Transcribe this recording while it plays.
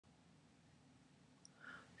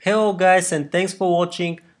Hello guys, and thanks for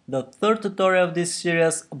watching the third tutorial of this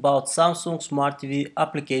series about Samsung Smart TV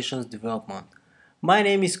applications development. My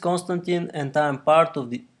name is Konstantin and I am part of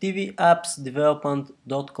the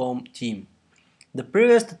tvappsdevelopment.com team. The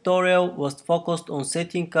previous tutorial was focused on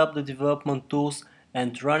setting up the development tools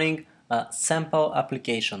and running a sample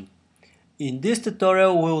application. In this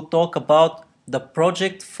tutorial we will talk about the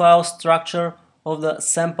project file structure of the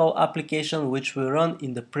sample application which we run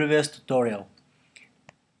in the previous tutorial.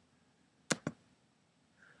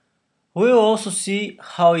 We will also see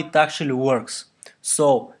how it actually works.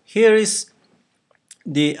 So here is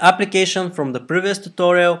the application from the previous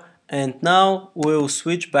tutorial, and now we will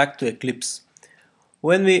switch back to Eclipse.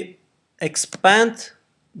 When we expand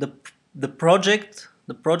the project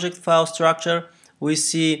file structure, we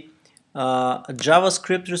see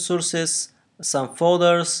JavaScript resources, some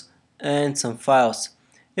folders, and some files.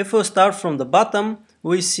 If we start from the bottom,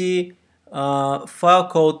 we see a file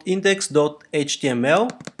called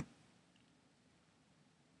index.html.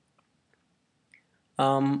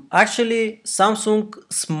 Actually, Samsung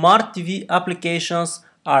Smart TV applications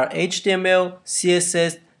are HTML,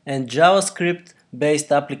 CSS, and JavaScript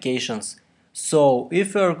based applications. So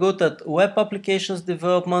if you are good at web applications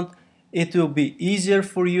development, it will be easier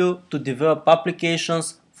for you to develop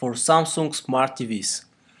applications for Samsung Smart TVs.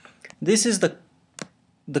 This is the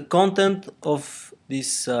content of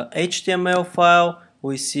this HTML file.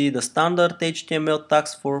 We see the standard HTML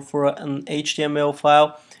tags for an HTML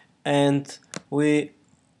file, and we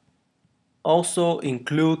also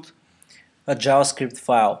include a JavaScript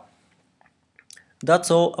file. That's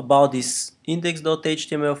all about this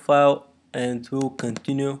index.html file, and we'll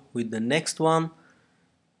continue with the next one.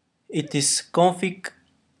 It is config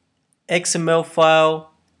XML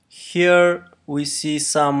file. Here we see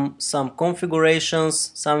some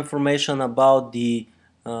configurations, some information about the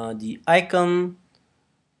icon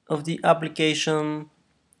of the application,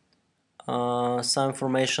 some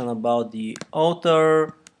information about the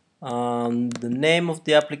author, the name of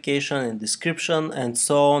the application and description, and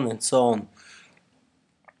so on and so on.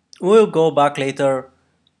 We'll go back later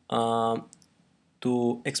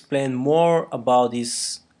to explain more about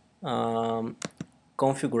this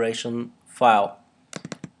configuration file.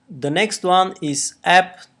 The next one is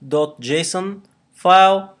app.json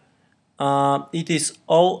file. It is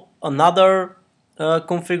another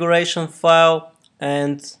configuration file,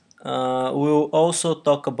 and we'll also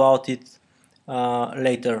talk about it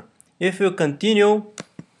later. If you continue,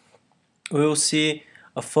 we will see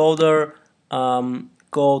a folder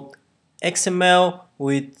called XML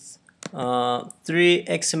with 3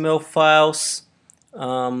 XML files.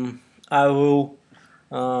 I will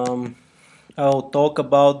talk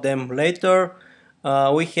about them later.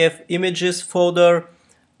 We have images folder,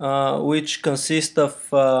 which consists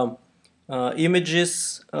of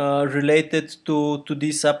images related to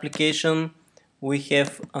this application. We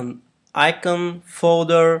have an icon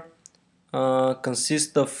folder,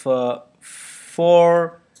 consists of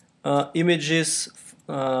 4 images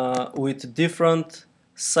with different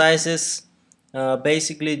sizes.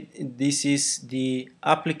 Basically, this is the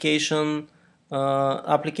application's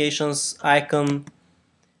icon,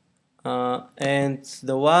 and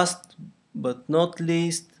the last but not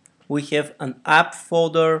least, we have an app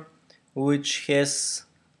folder which has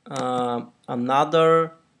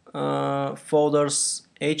another folders,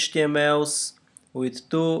 HTMLs with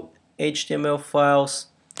 2 HTML files,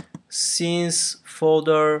 scenes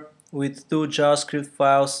folder with 2 JavaScript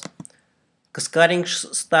files, cascading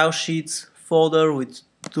style sheets folder with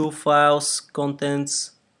 2 files,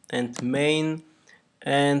 contents and main,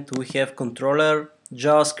 and we have controller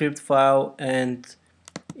JavaScript file and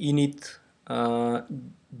init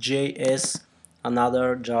JS,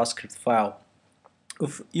 another JavaScript file.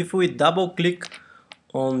 If we double click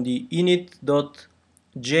on the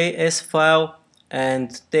init.js file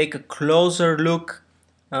and take a closer look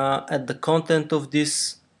at the content of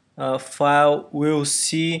this file, we'll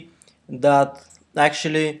see that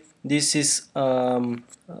actually this is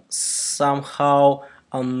somehow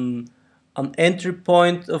an entry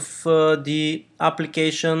point of the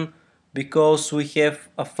application, because we have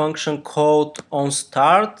a function called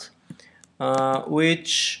onStart,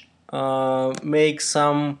 which makes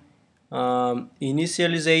some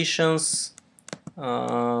initializations.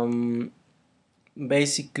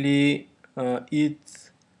 Basically, it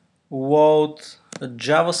wrote a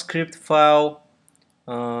JavaScript file,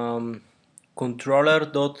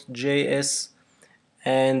 controller.js,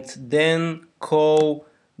 and then call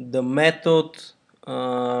the method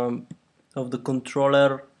of the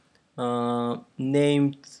controller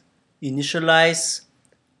named initialize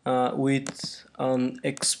with an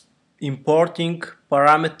importing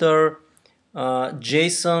parameter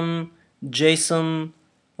JSON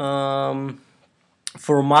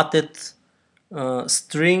formatted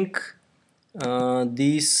string.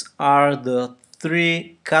 These are the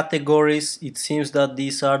three categories. It seems that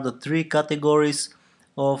these are the three categories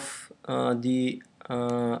of the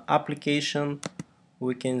application.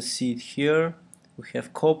 We can see it here. We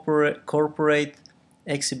have corporate,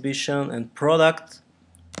 exhibition, and product.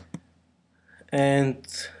 And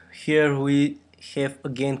here we have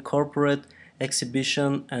again corporate,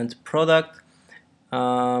 exhibition, and product.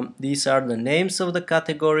 These are the names of the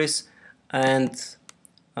categories, and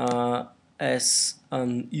as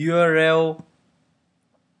an URL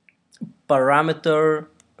parameter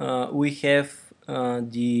we have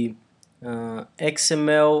the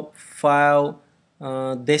XML file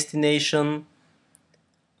destination,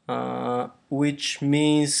 which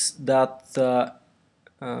means that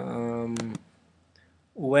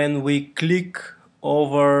when we click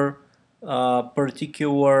over a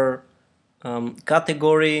particular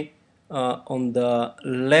category on the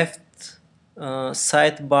left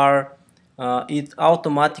sidebar, it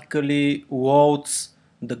automatically loads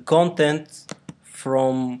the content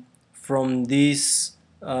from these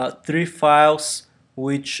three files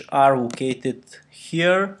which are located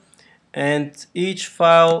here, and each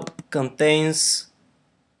file contains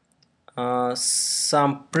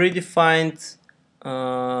some predefined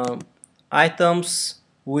items,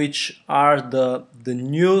 which are the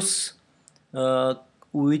news,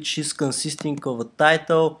 which is consisting of a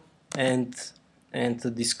title and a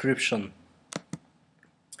description.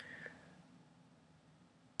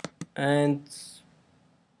 And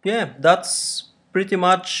yeah, that's pretty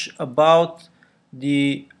much about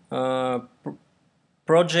the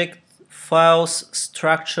project files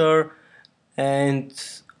structure, and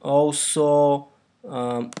also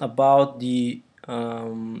about the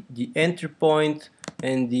entry point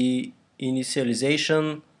and the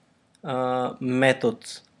initialization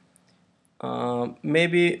method.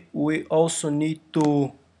 Maybe we also need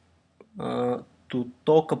to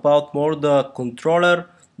talk about more the controller.js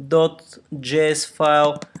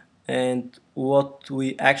file and what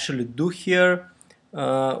we actually do here.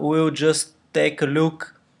 We'll just take a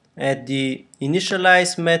look at the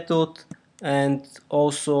initialize method and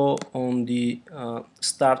also on the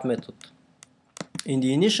start method. In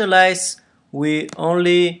the initialize, we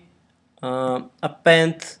only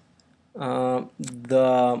append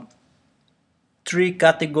the three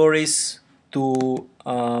categories to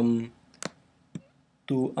an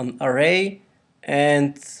array,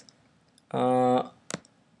 and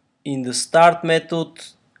in the start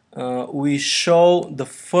method we show the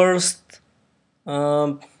first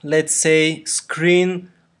let's say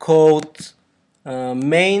screen called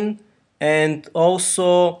main, and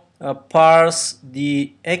also parse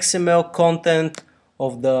the XML content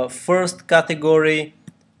of the first category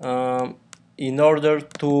in order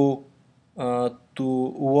to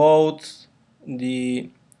load the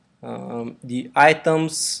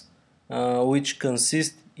items which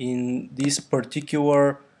consist in this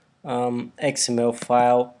particular XML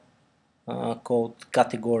file called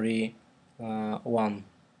category 1.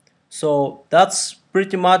 So that's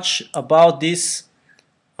pretty much about this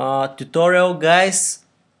tutorial, guys,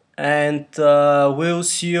 and we'll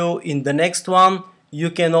see you in the next one. You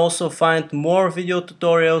can also find more video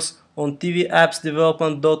tutorials on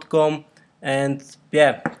tvappsdevelopment.com, and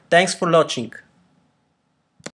yeah, thanks for watching.